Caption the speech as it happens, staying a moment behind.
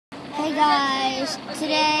Hey guys,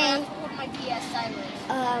 today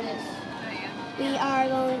we are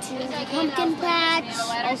going to the pumpkin patch,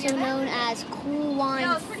 also known as Cool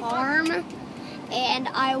Wine Farm, and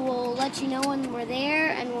I will let you know when we're there.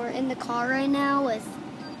 And we're in the car right now with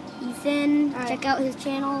Ethan. Check out his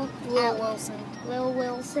channel, Lil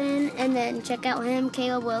Wilson, and then check out him,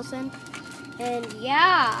 Caleb Wilson. And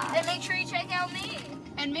yeah. And make sure you check out me.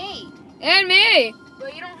 And me. And me.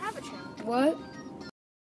 But you don't have a channel. What?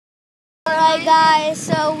 Alright guys,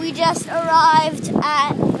 so we just arrived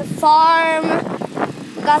at the farm.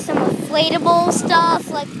 We got some inflatable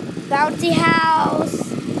stuff like bouncy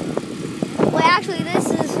house. Well, actually this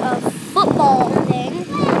is a football thing.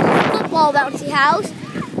 Football bouncy house.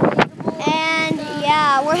 And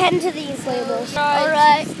yeah, we're heading to the inflatables.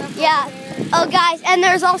 Alright, yeah. Oh guys, and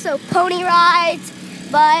there's also pony rides,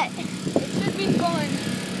 but It should be fun.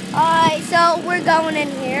 alright, so we're going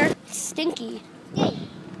in here. Stinky.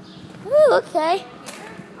 Ooh, okay.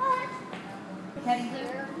 Okay,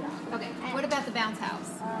 what about the bounce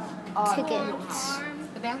house? Tickets.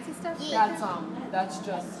 The bouncy stuff? That's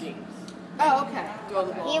just games. Oh, okay.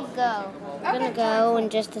 Here we go. We're gonna go in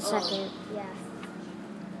just a second. Yeah.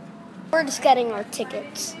 We're just getting our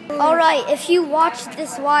tickets. Alright, if you watched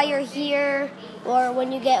this while you're here or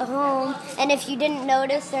when you get home, and if you didn't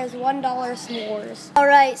notice, there's $1 s'mores.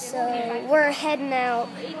 Alright, so we're heading out.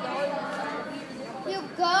 You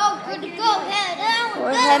go, good to go, head out.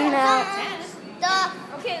 We're heading out. Stop.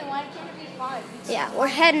 Okay, then why can't it be 5? Yeah, we're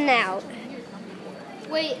heading out.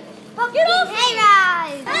 Wait. Get off! Hey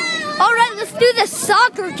guys! Alright, let's do the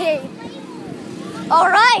soccer game.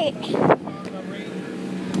 Alright.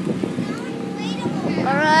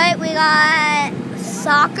 Alright, we got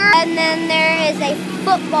soccer, and then there is a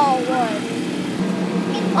football one.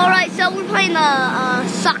 Alright, so we're playing the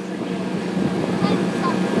soccer.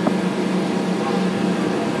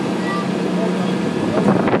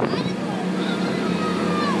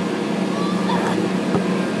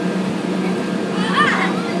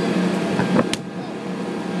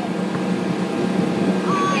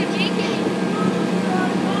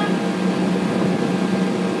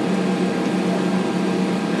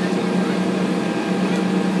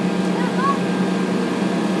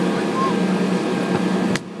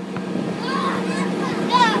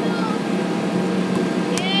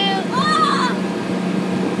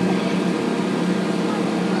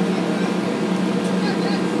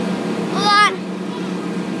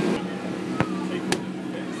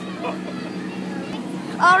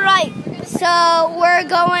 Alright, so we're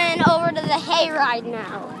going over to the hayride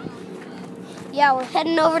now. Yeah, we're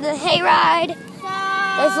heading over to the hayride.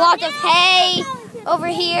 There's lots of hay over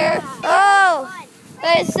here. Oh,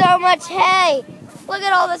 there's so much hay. Look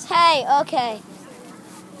at all this hay. Okay.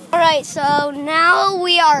 Alright, so now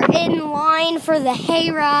we are in line for the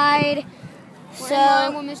hayride. We're in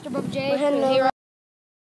line with Mr. Bob J. We're heading over.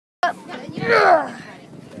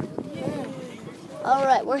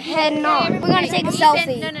 Alright, we're heading on. We're going to take a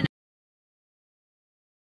selfie. No.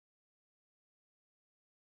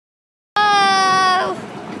 Oh!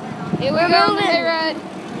 Here We're go, moving. hayride.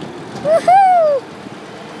 Woohoo!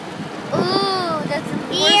 Ooh, that's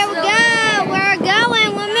here we go. We're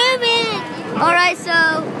going. We're moving. Alright,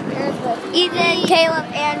 so there's Ethan, Caleb,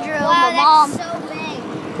 Andrew, my mom. That's so big.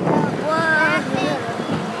 Whoa.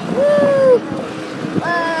 Woo!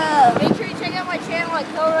 Make sure you check out my channel at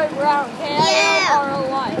Kilroy Brown.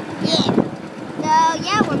 K-I-L-R-O-Y. Yeah. So,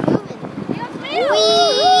 yeah, we're moving. Tomato.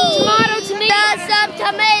 We got some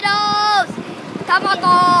tomatoes.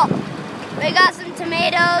 Tomato. We got some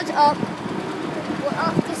tomatoes. Oh, we're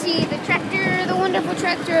off to see the tractor, the wonderful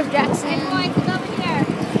tractor of Jackson. Everyone, come over here.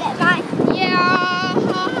 Yeah, bye. Yeah.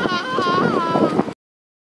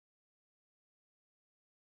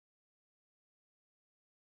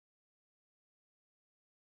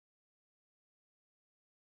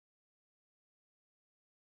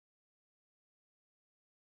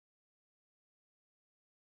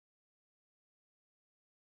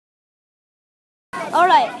 All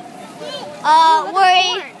right.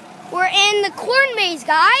 We're in the corn maze,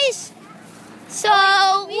 guys. So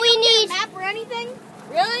we need map or anything?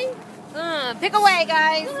 Really? Pick away,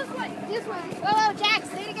 guys. This way. Whoa, Jack,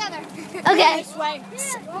 stay together. Okay. This way.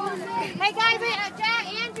 Hey, guys, Jack,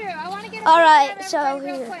 Andrew, I want to get a All right. picture So of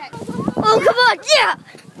everybody real here. quick. Oh, come on. Yeah.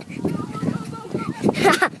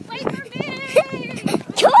 Wait for me.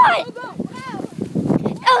 Come on. Go.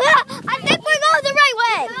 Oh, yeah. I think we're going the right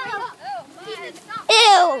way. Ethan, stop.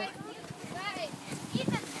 Ew.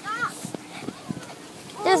 Ethan, stop.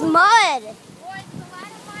 There's mud. Boy, it's a lot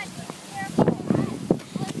of mud. Be careful.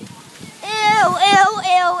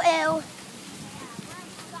 Ew.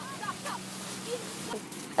 Stop.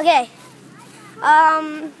 Okay.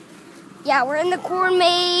 Yeah, we're in the corn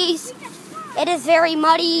maze. It is very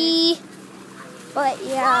muddy, but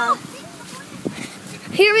yeah.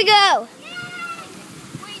 Here we go.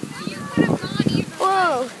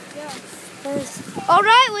 Whoa. All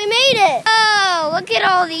right, we made it. Oh, look at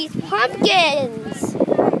all these pumpkins.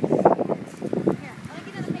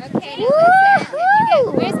 Okay, now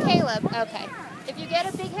listen. Where's Caleb? Okay. If you get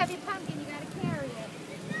a big heavy pumpkin, you gotta carry it.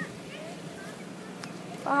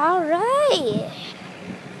 All right.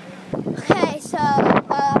 Okay, so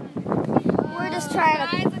we're just trying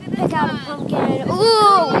to pick out a pumpkin.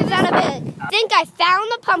 Ooh, we found a big. I think I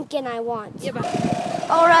found the pumpkin I want. Yeah, but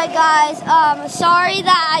All right, guys. Sorry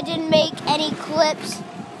that I didn't make any clips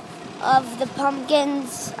of the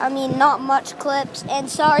pumpkins. I mean, not much clips. And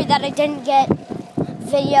sorry that I didn't get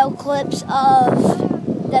video clips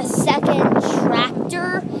of the second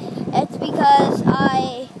tractor. It's because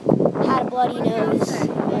I had a bloody nose.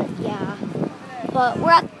 But yeah. But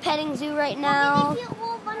we're at the petting zoo right now.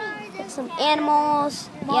 Some animals.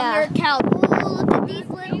 Yeah. cow. Ooh, look at these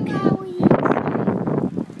little cowies.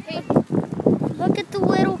 Look at the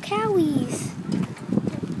little cowies.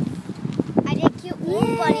 I did cute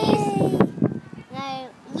little bunnies. Now,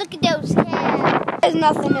 look at those cows. There's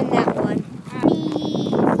nothing in that one.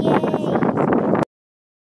 Yay.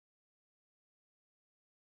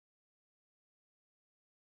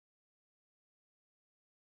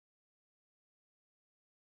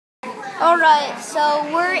 All right, so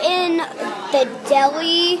we're in the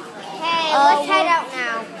deli. Hey, let's head out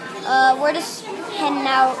now. We're just heading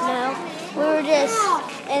out now. We were just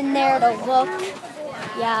in there to look.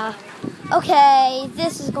 Yeah. Okay,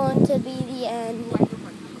 this is going to be the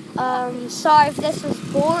end. Sorry if this was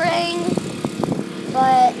boring,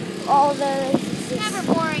 but all the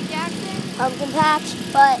never boring, Jackson. pumpkin patch.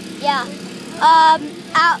 But yeah.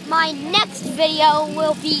 My next video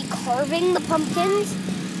will be carving the pumpkins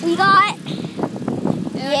we got.